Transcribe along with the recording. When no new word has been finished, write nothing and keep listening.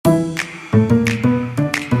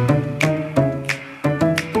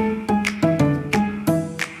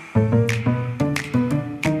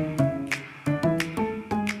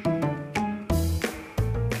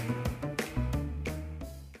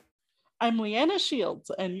Anna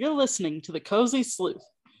Shields, and you're listening to The Cozy Sleuth.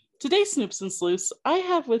 Today, Snoops and Sleuths, I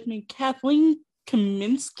have with me Kathleen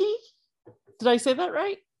Kaminski. Did I say that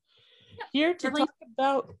right? Yep. Here to Kathleen. talk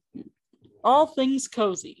about all things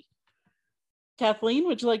cozy. Kathleen,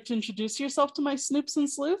 would you like to introduce yourself to my Snoops and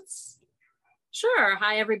Sleuths? Sure.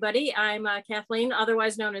 Hi, everybody. I'm Kathleen,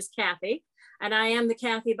 otherwise known as Kathy, and I am the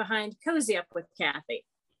Kathy behind Cozy Up with Kathy.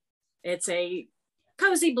 It's a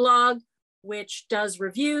cozy blog which does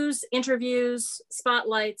reviews, interviews,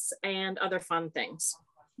 spotlights, and other fun things.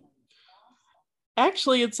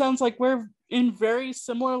 Actually, it sounds like we're in very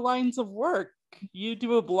similar lines of work. You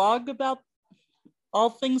do a blog about all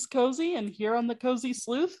things cozy, and here on The Cozy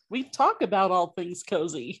Sleuth, we talk about all things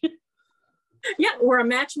cozy. Yeah, we're a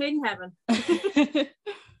match made in heaven.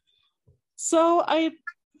 So I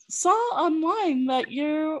saw online that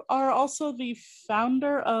you are also the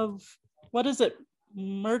founder of, what is it,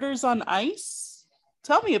 Murders on Ice?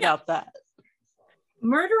 Tell me about that.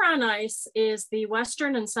 Murder on Ice is the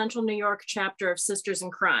Western and Central New York chapter of Sisters in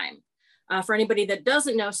Crime. For anybody that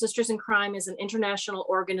doesn't know, Sisters in Crime is an international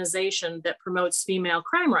organization that promotes female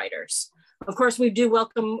crime writers. Of course, we do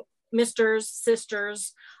welcome misters,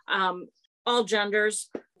 sisters, all genders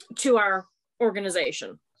to our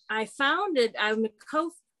organization. Let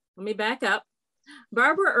me back up.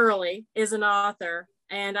 Barbara Early is an author,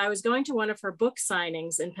 and I was going to one of her book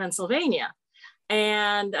signings in Pennsylvania.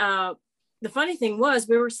 And the funny thing was,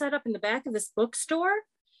 we were set up in the back of this bookstore,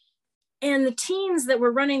 and the teens that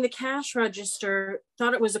were running the cash register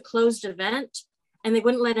thought it was a closed event, and they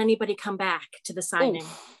wouldn't let anybody come back to the signing.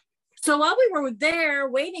 Oof. So while we were there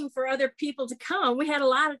waiting for other people to come, we had a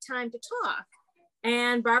lot of time to talk.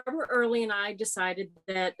 And Barbara Early and I decided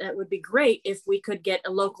that it would be great if we could get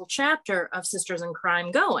a local chapter of Sisters in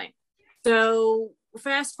Crime going. So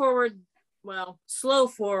slow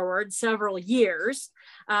forward several years,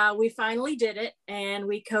 we finally did it, and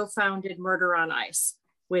we co-founded Murder on Ice,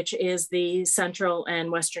 which is the Central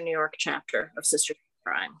and Western New York chapter of Sisters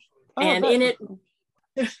in Crime.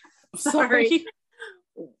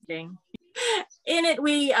 In it,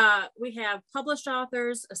 we have published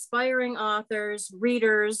authors, aspiring authors,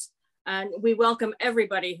 readers, and we welcome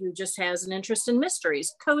everybody who just has an interest in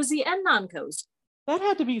mysteries, cozy and non-cozy. That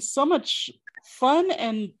had to be so much fun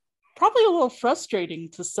and probably a little frustrating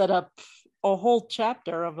to set up a whole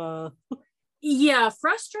chapter of a... Yeah,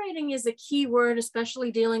 frustrating is a key word,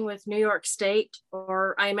 especially dealing with New York State,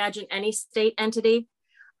 or I imagine any state entity,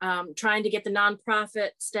 trying to get the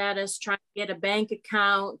nonprofit status, trying to get a bank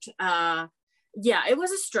account. Yeah, it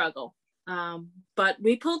was a struggle, but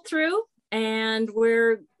we pulled through, and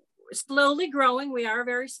we're slowly growing. We are a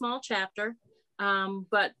very small chapter,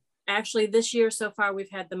 but actually this year so far,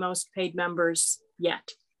 we've had the most paid members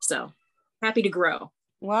yet. So happy to grow.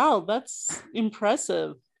 Wow, that's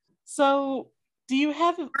impressive. So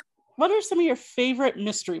what are some of your favorite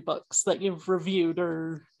mystery books that you've reviewed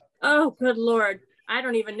or? Oh, good Lord. I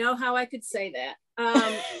don't even know how I could say that.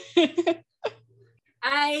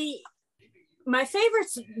 My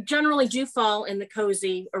favorites generally do fall in the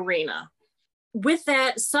cozy arena. With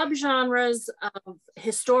that, subgenres of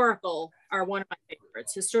historical are one of my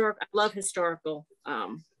favorites. I love historical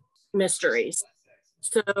mysteries.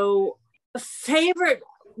 So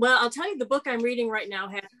I'll tell you, the book I'm reading right now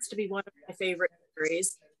happens to be one of my favorite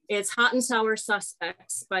series. It's Hot and Sour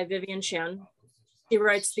Suspects by Vivian Chen. She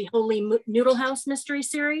writes the Holy Noodle House mystery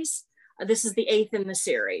series. This is the 8th in the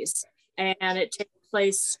series. And it takes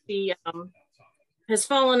place, she has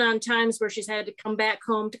fallen on times where she's had to come back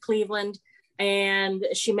home to Cleveland, and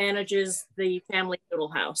she manages the family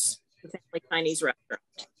noodle house, the family Chinese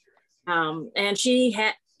restaurant. And she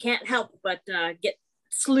can't help but get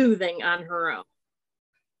sleuthing on her own.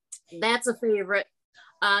 That's a favorite.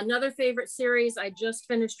 Another favorite series, I just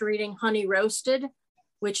finished reading Honey Roasted,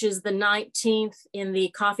 which is the 19th in the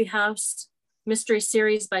Coffee House mystery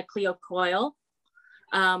series by Cleo Coyle.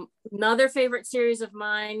 Another favorite series of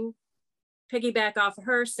mine, piggyback off of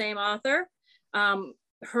her, same author,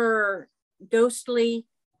 her Ghostly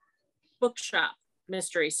Bookshop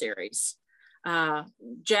mystery series.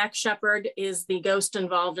 Jack Shepard is the ghost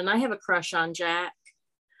involved, and I have a crush on Jack.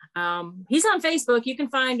 He's on Facebook. You can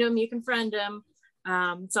find him. You can friend him.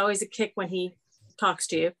 It's always a kick when he talks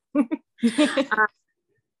to you.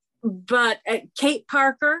 But Kate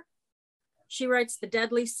Parker, she writes the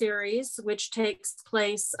Deadly series, which takes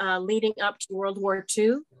place leading up to World War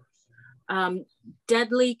II.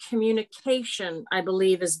 Deadly Communication, I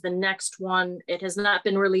believe, is the next one. It has not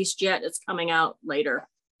been released yet. It's coming out later.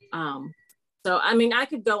 So, I mean, I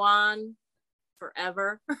could go on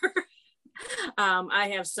forever. I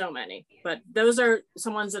have so many, but those are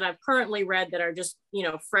some ones that I've currently read that are just,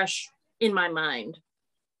 fresh in my mind.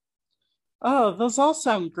 Oh, those all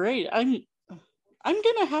sound great. I'm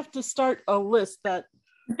gonna have to start a list that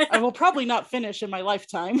I will probably not finish in my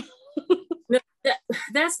lifetime.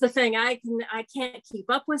 That's the thing. I can't keep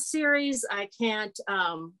up with series. I can't.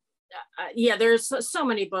 Yeah, there's so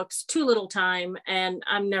many books, too little time, and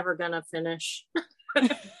I'm never gonna finish.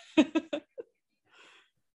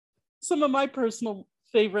 Some of my personal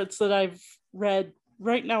favorites that I've read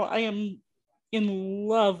right now, I am in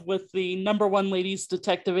love with the Number One Ladies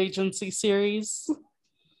Detective Agency series.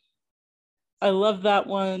 I love that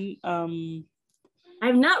one.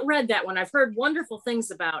 I've not read that one. I've heard wonderful things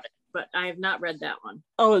about it, but I have not read that one.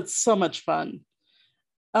 Oh, it's so much fun.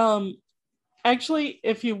 Actually,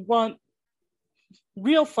 if you want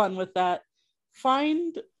real fun with that,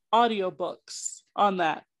 find audiobooks on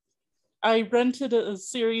that. I rented a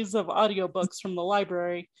series of audiobooks from the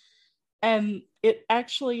library, and it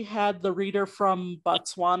actually had the reader from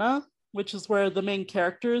Botswana, which is where the main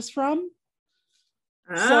character is from.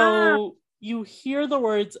 So you hear the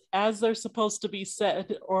words as they're supposed to be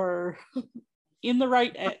said, or in the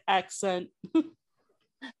right accent.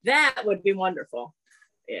 That would be wonderful.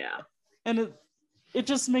 Yeah. And it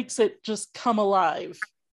just makes it just come alive.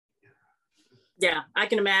 Yeah, I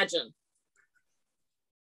can imagine.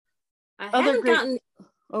 I haven't gotten.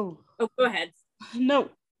 Oh, go ahead.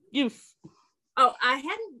 No, I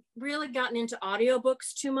hadn't really gotten into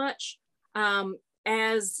audiobooks too much.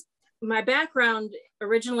 As my background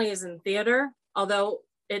originally is in theater, although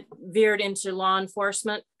it veered into law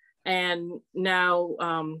enforcement and now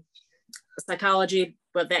psychology,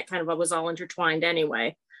 but that kind of was all intertwined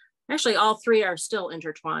anyway. Actually, all three are still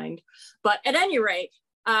intertwined. But at any rate,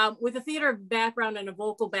 with a theater background and a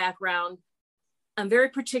vocal background, I'm very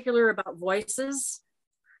particular about voices,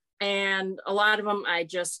 and a lot of them I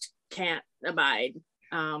just can't abide.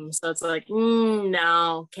 So it's like,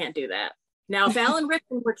 no, can't do that. Now, if Alan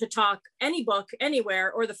Rickman were to talk any book,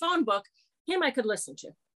 anywhere, or the phone book, him I could listen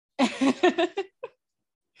to.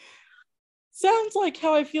 Sounds like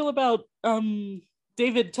how I feel about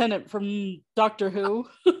David Tennant from Doctor Who.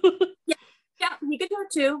 yeah, he could do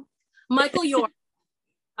it too. Michael York.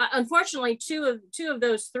 Unfortunately, two of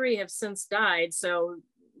those three have since died, so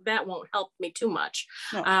that won't help me too much.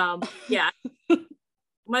 No. Yeah.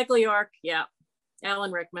 Michael York, yeah.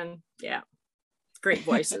 Alan Rickman, yeah. Great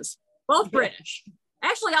voices. Both British.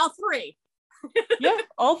 Actually, all three. Yeah,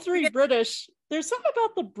 all three British. There's something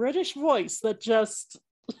about the British voice that just...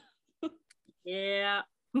 Yeah.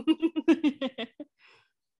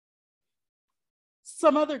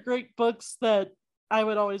 Some other great books that I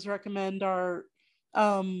would always recommend are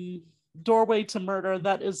Doorway to Murder.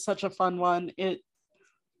 That is such a fun one. It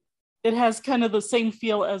has kind of the same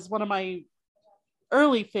feel as one of my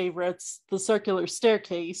early favorites, The Circular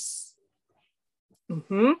Staircase.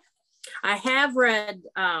 Mm-hmm. I have read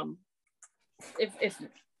if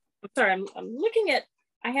I'm sorry, I'm looking at,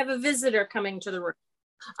 I have a visitor coming to the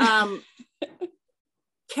room.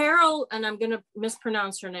 Carol, and I'm going to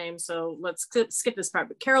mispronounce her name, so let's skip this part,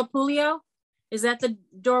 but Carol Pulio, is that the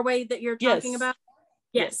doorway that you're talking about?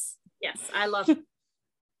 Yes, I love her.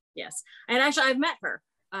 Yes, and actually I've met her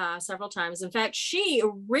several times. In fact, she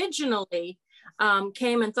originally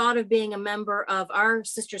came and thought of being a member of our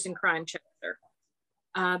Sisters in Crime chapter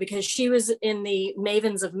because she was in the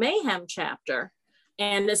Mavens of Mayhem chapter,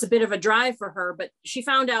 and it's a bit of a drive for her, but she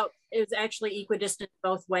found out it was actually equidistant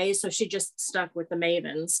both ways, so she just stuck with the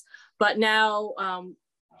Mavens. But now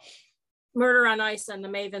Murder on Ice and the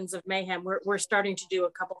Mavens of Mayhem, we're starting to do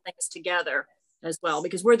a couple things together as well,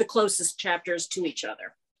 because we're the closest chapters to each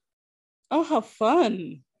other. Oh, how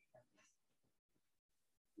fun.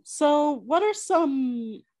 So what are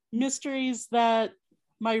some mysteries that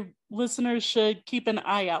my listeners should keep an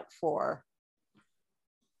eye out for?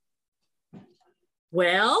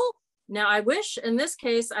 Well, now I wish in this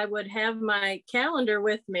case I would have my calendar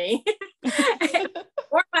with me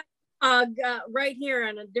or my right here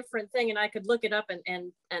on a different thing, and I could look it up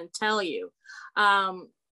and tell you.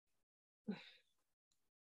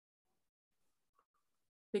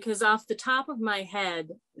 Because off the top of my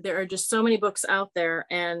head, there are just so many books out there,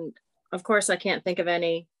 and of course I can't think of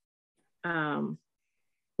any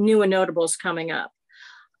new and notables coming up.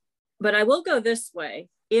 But I will go this way.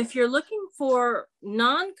 If you're looking for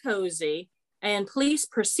non-cozy and police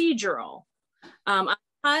procedural, I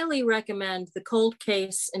highly recommend the Cold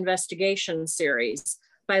Case Investigation series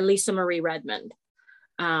by Lisa Marie Redmond.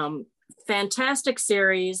 Fantastic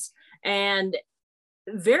series, and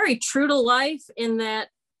very true to life in that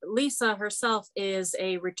Lisa herself is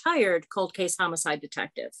a retired cold case homicide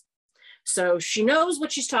detective. So she knows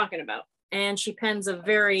what she's talking about, and she pens a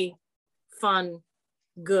very fun,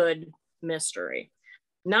 good mystery.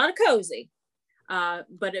 Not a cozy,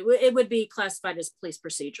 but it would be classified as police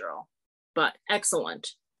procedural, but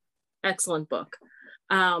excellent book.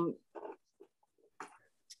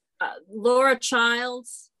 Laura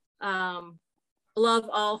Childs, love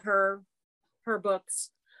all her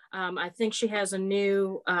books. I think she has a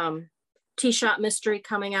new Tea Shop mystery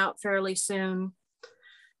coming out fairly soon.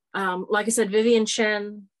 Like I said, Vivian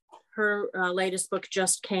Chen, her latest book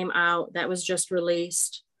just came out. That was just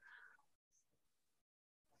released.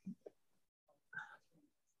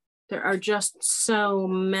 There are just so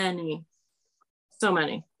many.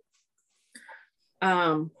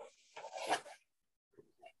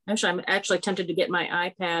 Actually, I'm actually tempted to get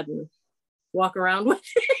my iPad and walk around with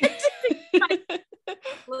it.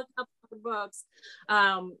 Look up the books.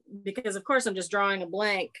 Because of course I'm just drawing a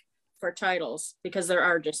blank for titles because there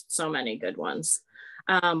are just so many good ones.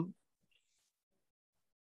 Okay.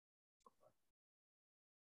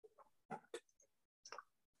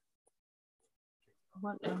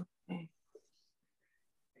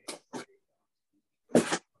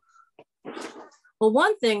 Well,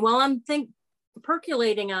 one thing, while I'm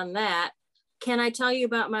percolating on that, can I tell you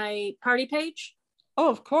about my party page? Oh,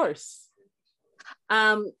 of course.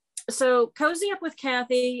 So Cozy Up with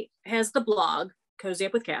Kathy has the blog, Cozy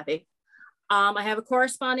Up with Kathy. I have a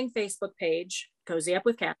corresponding Facebook page, Cozy Up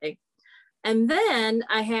with Kathy. And then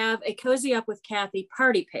I have a Cozy Up with Kathy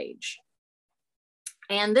party page.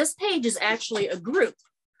 And this page is actually a group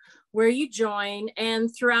where you join,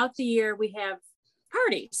 and throughout the year we have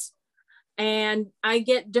parties. And I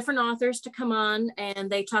get different authors to come on and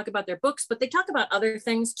they talk about their books, but they talk about other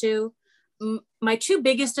things too. My two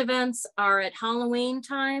biggest events are at Halloween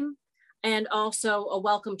time and also a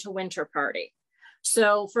Welcome to Winter party.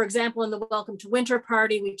 So for example, in the Welcome to Winter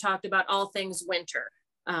party, we talked about all things winter,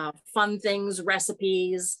 fun things,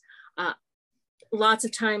 recipes. Lots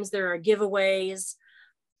of times there are giveaways.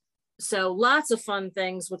 So lots of fun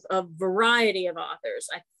things with a variety of authors.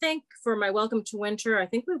 I think for my Welcome to Winter, I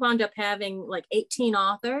think we wound up having like 18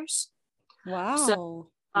 authors. Wow. So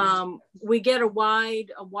we get a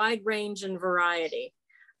wide range and variety.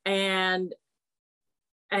 And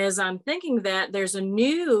as I'm thinking that, there's a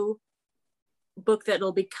new book that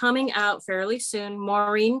will be coming out fairly soon.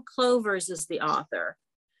 Maureen Clovers is the author.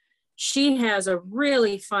 She has a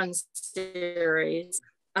really fun series.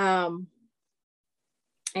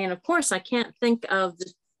 And of course, I can't think of the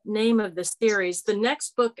name of the series. The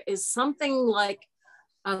next book is something like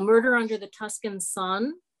Murder Under the Tuscan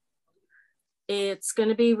Sun. It's going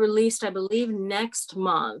to be released, I believe, next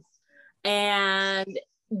month. And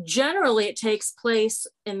generally, it takes place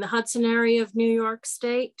in the Hudson area of New York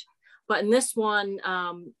State. But in this one,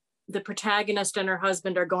 the protagonist and her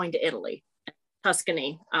husband are going to Italy,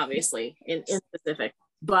 Tuscany, obviously, in specific.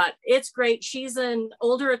 But it's great. She's an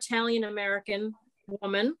older Italian-American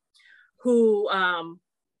woman who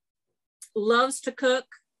loves to cook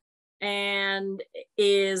and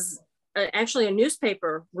is actually a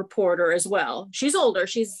newspaper reporter as well. She's older.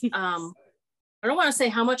 She's I don't want to say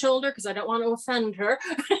how much older because I don't want to offend her.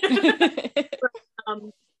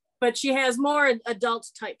 But she has more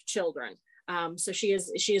adult type children. So she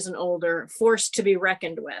is an older force to be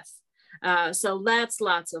reckoned with. So that's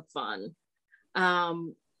lots of fun.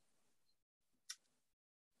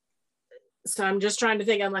 So I'm just trying to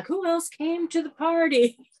think, I'm like, who else came to the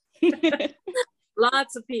party?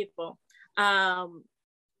 Lots of people.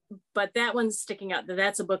 But that one's sticking out.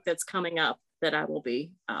 That's a book that's coming up that I will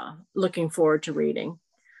be looking forward to reading.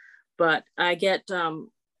 But I get,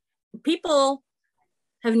 people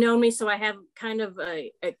have known me, so I have kind of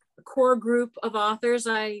a core group of authors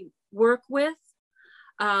I work with.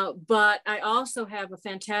 But I also have a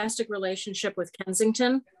fantastic relationship with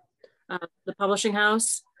Kensington, the publishing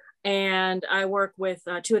house. And I work with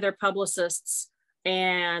two of their publicists,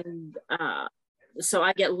 and so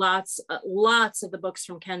I get lots of the books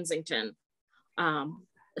from Kensington.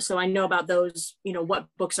 So I know about those, what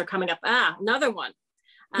books are coming up. Another one.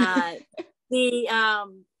 The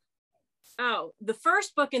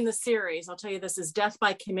first book in the series, I'll tell you this, is Death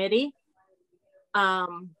by Committee.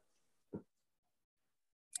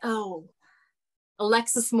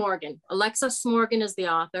 Alexis Morgan. Alexis Morgan is the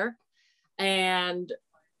author, and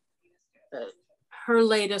her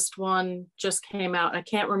latest one just came out. I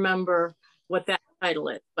can't remember what that title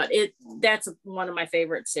is, but that's one of my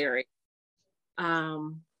favorite series.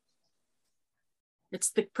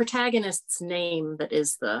 It's the protagonist's name that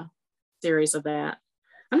is the series of that.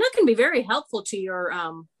 I'm not going to be very helpful to your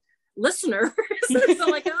listeners. So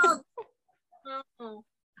like,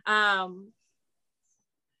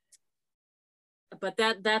 but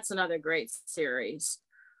that's another great series.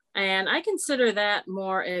 And I consider that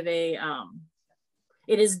more of a,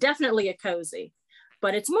 it is definitely a cozy,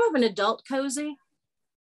 but it's more of an adult cozy.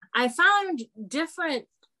 I found different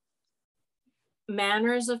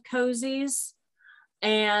manners of cozies,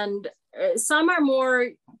 and some are more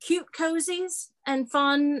cute cozies and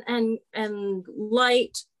fun and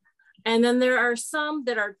light. And then there are some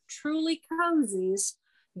that are truly cozies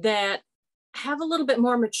that have a little bit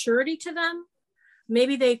more maturity to them.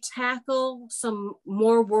 Maybe they tackle some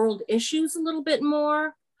more world issues a little bit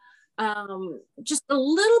more, just a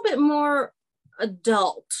little bit more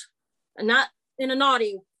adult, not in a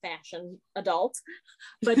naughty fashion adult,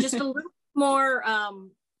 but just a little more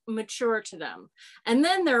mature to them. And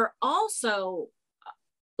then there are also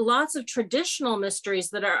lots of traditional mysteries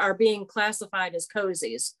that are being classified as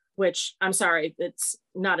cozies, which I'm sorry, it's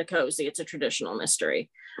not a cozy, it's a traditional mystery.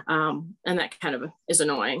 And that kind of is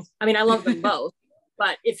annoying. I mean, I love them both,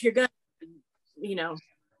 but if you're gonna, you know,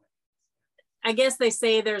 I guess they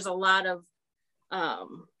say there's a lot of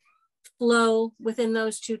flow within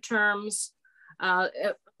those two terms. A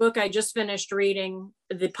book I just finished reading,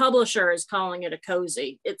 the publisher is calling it a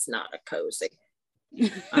cozy. It's not a cozy.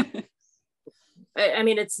 I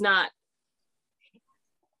mean, it's not.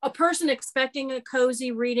 A person expecting a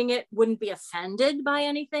cozy reading it wouldn't be offended by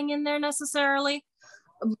anything in there necessarily,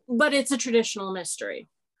 but it's a traditional mystery.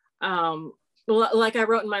 Like I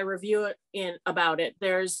wrote in my review about it,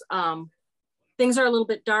 there's things are a little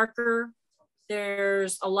bit darker.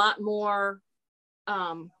 There's a lot more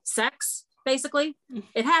sex, basically.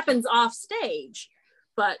 It happens off stage,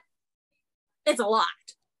 but it's a lot.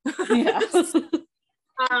 Yeah.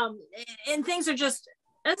 And things are just,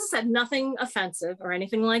 as I said, nothing offensive or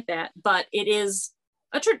anything like that, but it is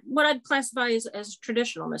what I'd classify as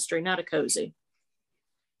traditional mystery, not a cozy.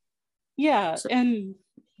 Yeah, So, and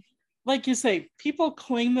like you say, people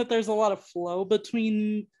claim that there's a lot of flow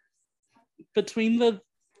between the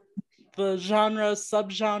genre,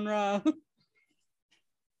 subgenre,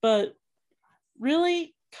 but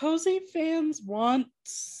really, cozy fans want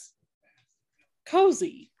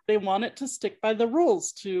cozy. They want it to stick by the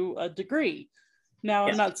rules to a degree. Now,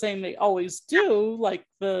 I'm not saying they always do, like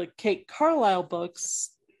the Kate Carlisle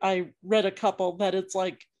books. I read a couple that it's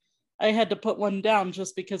like I had to put one down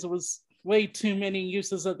just because it was way too many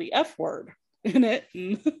uses of the F word in it.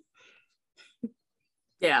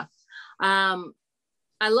 Yeah.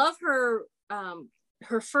 I love her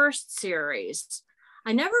first series.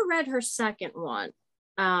 I never read her second one,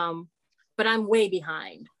 but I'm way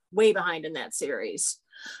behind in that series.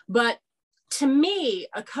 But to me,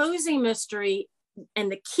 a cozy mystery,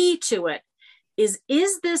 and the key to it is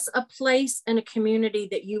this a place and a community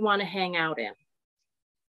that you want to hang out in?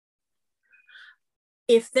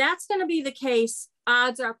 If that's going to be the case,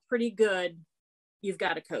 odds are pretty good you've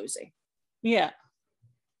got a cozy. Yeah,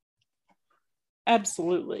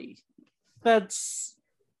 absolutely. That's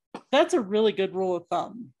a really good rule of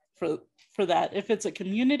thumb for that. If it's a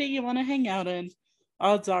community you want to hang out in,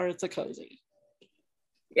 odds are it's a cozy.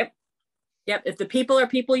 Yep. If the people are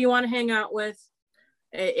people you want to hang out with,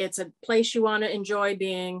 it's a place you want to enjoy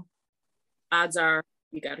being, odds are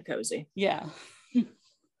you got a cozy. Yeah.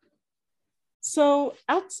 So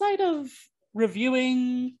outside of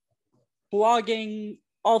reviewing, blogging,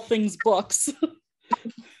 all things books,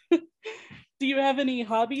 do you have any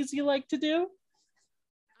hobbies you like to do?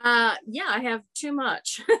 Yeah, I have too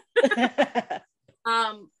much.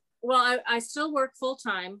 Well, I still work full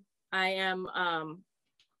time. I am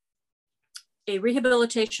a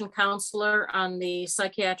rehabilitation counselor on the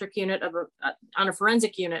psychiatric unit on a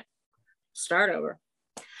forensic unit. Start over.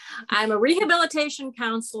 I'm a rehabilitation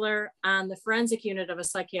counselor on the forensic unit of a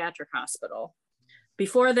psychiatric hospital.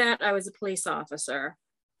 Before that, I was a police officer.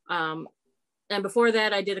 And before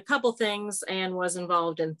that, I did a couple things and was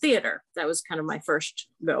involved in theater. That was kind of my first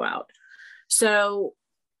go out. So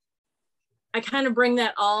I kind of bring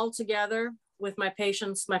that all together with my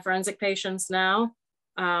patients, my forensic patients now.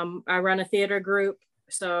 I run a theater group,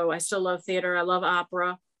 so I still love theater. I love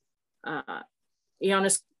opera.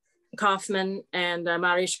 Jonas Kaufman and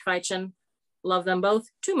Mariusz Kreitchen, love them both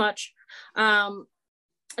too much.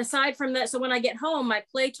 Aside from that, so when I get home, my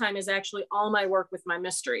playtime is actually all my work with my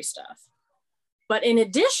mystery stuff. But in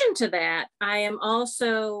addition to that, I am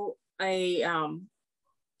also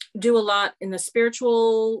do a lot in the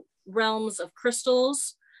spiritual realms of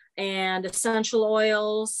crystals and essential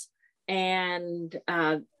oils and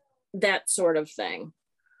that sort of thing.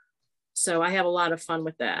 So I have a lot of fun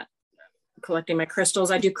with that, collecting my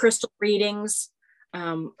crystals. I do crystal readings.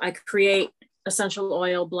 I create essential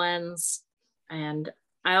oil blends. And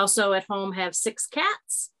I also at home have 6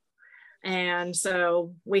 cats. And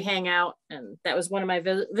so we hang out, and that was one of my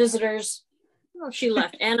visitors. Oh, she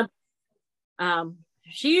left. Anna,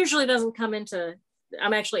 she usually doesn't come into,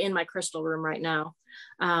 I'm actually in my crystal room right now.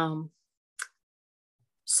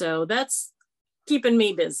 So that's keeping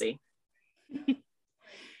me busy.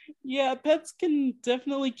 Yeah, pets can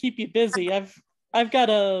definitely keep you busy. I've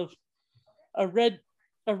got a red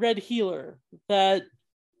healer that,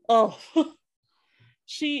 oh,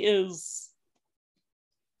 she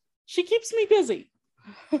keeps me busy.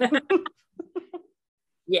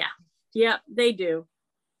 Yeah, they do.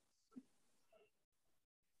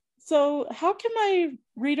 So how can my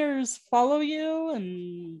readers follow you?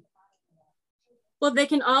 And well, they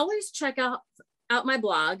can always check out my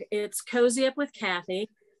blog. It's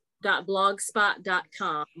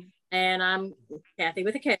cozyupwithkathy.blogspot.com, and I'm Kathy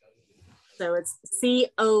with a K. So it's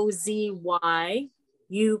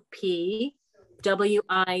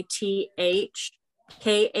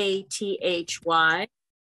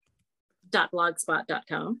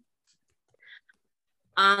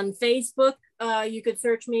On Facebook, you could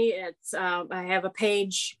search me. It's I have a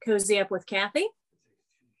page, Cozy Up with Kathy.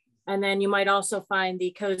 And then you might also find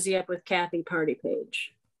the Cozy Up with Kathy party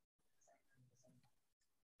page.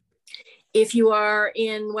 If you are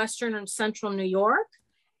in Western and Central New York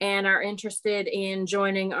and are interested in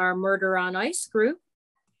joining our Murder on Ice group,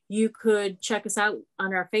 you could check us out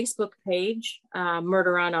on our Facebook page,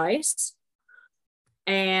 Murder on Ice.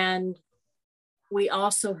 And we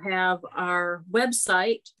also have our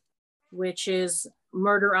website, which is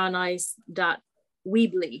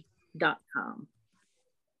murderonice.weebly.com.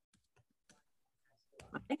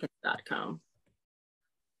 I think it's .com.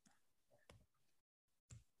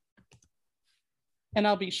 And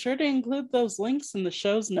I'll be sure to include those links in the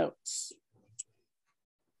show's notes.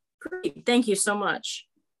 Great. Thank you so much.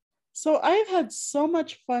 So I've had so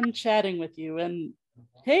much fun chatting with you, and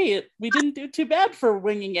hey, we didn't do too bad for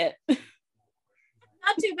winging it.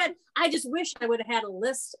 Not too bad. I just wish I would have had a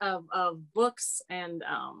list of books, and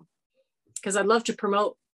because I'd love to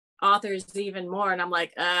promote authors even more, and I'm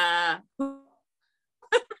like, that's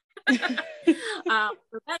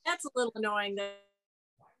a little annoying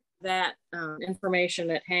that information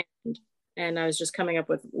at hand, and I was just coming up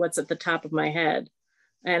with what's at the top of my head,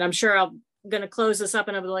 and I'm sure I'm gonna close this up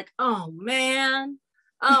and I'll be like, oh man,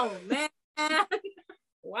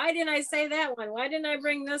 why didn't I say that one? Why didn't I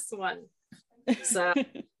bring this one? So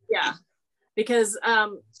yeah, because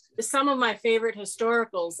some of my favorite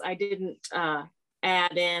historicals I didn't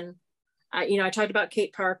add in. I talked about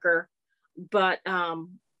Kate Parker, but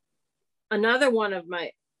another one of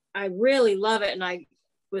my, I really love it, and I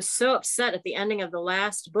was so upset at the ending of the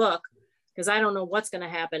last book because I don't know what's going to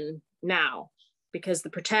happen now, because the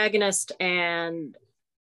protagonist and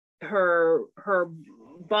her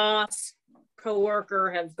boss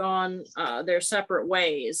co-worker have gone their separate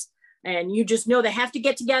ways, and you just know they have to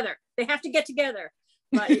get together, but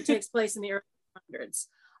it takes place in the early 100s.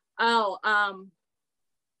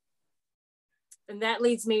 And that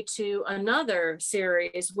leads me to another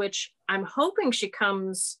series, which I'm hoping she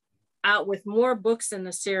comes out with more books in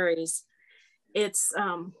the series. It's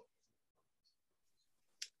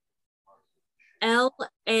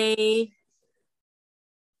L.A.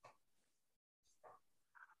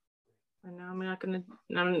 I know I'm gonna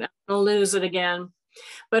lose it again,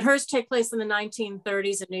 but hers take place in the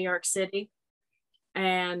 1930s in New York City,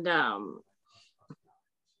 and I'm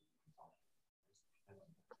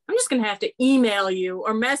just gonna have to email you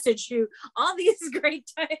or message you all these great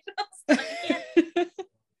titles.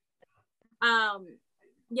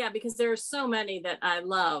 Yeah, because there are so many that I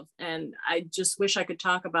love, and I just wish I could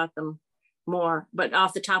talk about them more, but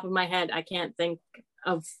off the top of my head, I can't think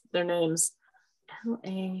of their names.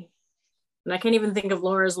 L.A. And I can't even think of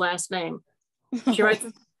Laura's last name. She writes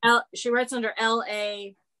under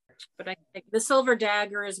L.A., but I think The Silver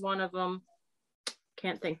Dagger is one of them.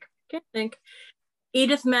 Can't think.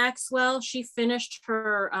 Edith Maxwell, she finished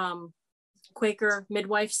her Quaker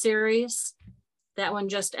Midwife series. That one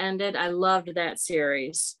just ended. I loved that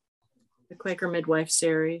series, the Quaker Midwife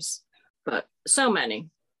series, but so many.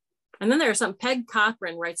 And then there's some, Peg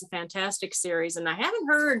Cochran writes a fantastic series, and I haven't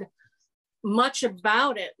heard much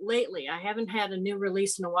about it lately. I haven't had a new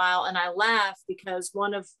release in a while, and I laugh because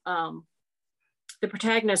one of the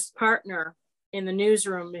protagonist's partner in the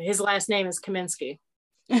newsroom, his last name is Kaminski.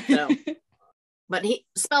 So, but he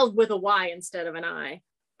spelled with a Y instead of an I,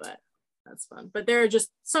 but that's fun. But there are just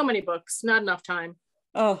so many books, not enough time.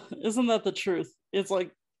 Oh, isn't that the truth? It's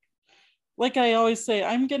like I always say,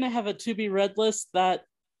 I'm going to have a to be read list that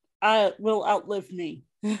will outlive me.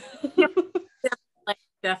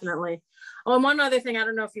 Definitely. Oh, and one other thing, I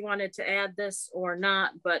don't know if you wanted to add this or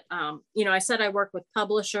not, but, I said I work with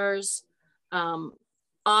publishers,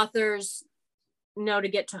 authors know to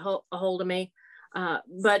get to a hold of me.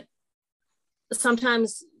 But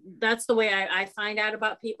sometimes that's the way I find out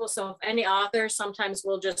about people. So if any author sometimes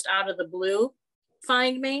will just out of the blue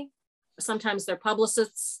find me, sometimes their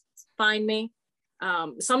publicists find me.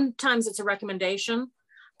 Sometimes it's a recommendation,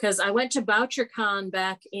 because I went to BoucherCon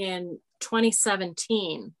back in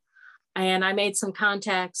 2017 and I made some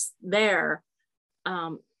contacts there.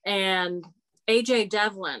 And AJ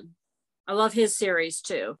Devlin, I love his series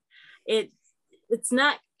too. It's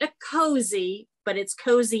not a cozy, but it's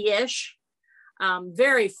cozy-ish.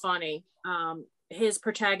 Very funny. His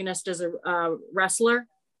protagonist is a wrestler,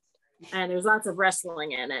 and there's lots of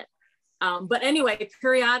wrestling in it. But anyway,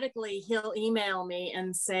 periodically he'll email me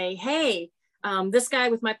and say, hey, this guy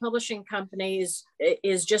with my publishing company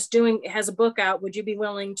is just has a book out. Would you be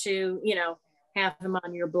willing to, have him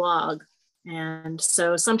on your blog? And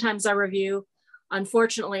so sometimes I review.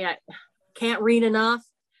 Unfortunately, I can't read enough.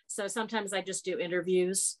 So sometimes I just do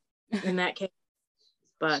interviews in that case.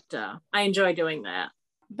 But I enjoy doing that.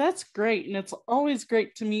 That's great. And it's always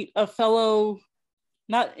great to meet a fellow,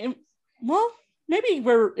 maybe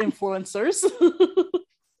we're influencers.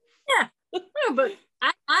 Yeah, no, but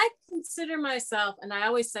I consider myself, and I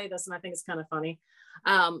always say this, and I think it's kind of funny,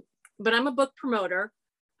 but I'm a book promoter.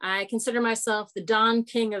 I consider myself the Don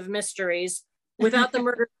King of mysteries without the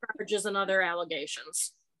murder charges and other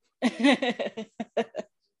allegations.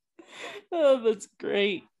 Oh, that's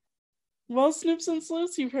great. Well, Snoops and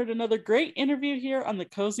Sleuths, you've heard another great interview here on the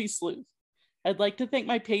Cozy Sleuth. I'd like to thank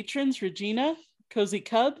my patrons, Regina, Cozy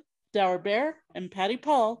Cub, Dour Bear, and Patty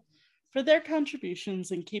Paul, for their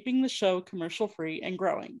contributions in keeping the show commercial-free and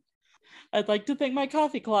growing. I'd like to thank my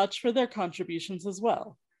Coffee Clutch for their contributions as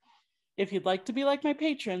well. If you'd like to be like my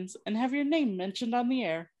patrons and have your name mentioned on the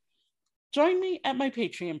air, join me at my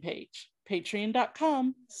Patreon page,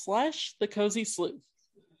 patreon.com/thecozysleuth,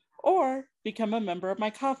 or become a member of my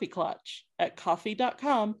Coffee Clutch at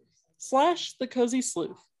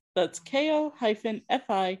coffee.com/thecozysleuth. That's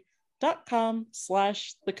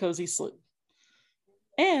ko-fi.com/thecozysleuth.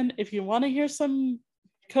 And if you want to hear some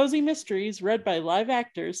cozy mysteries read by live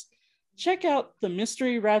actors, check out The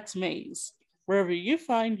Mystery Rat's Maze, wherever you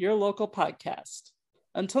find your local podcast.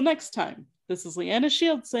 Until next time, this is Leanna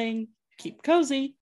Shields saying, keep cozy.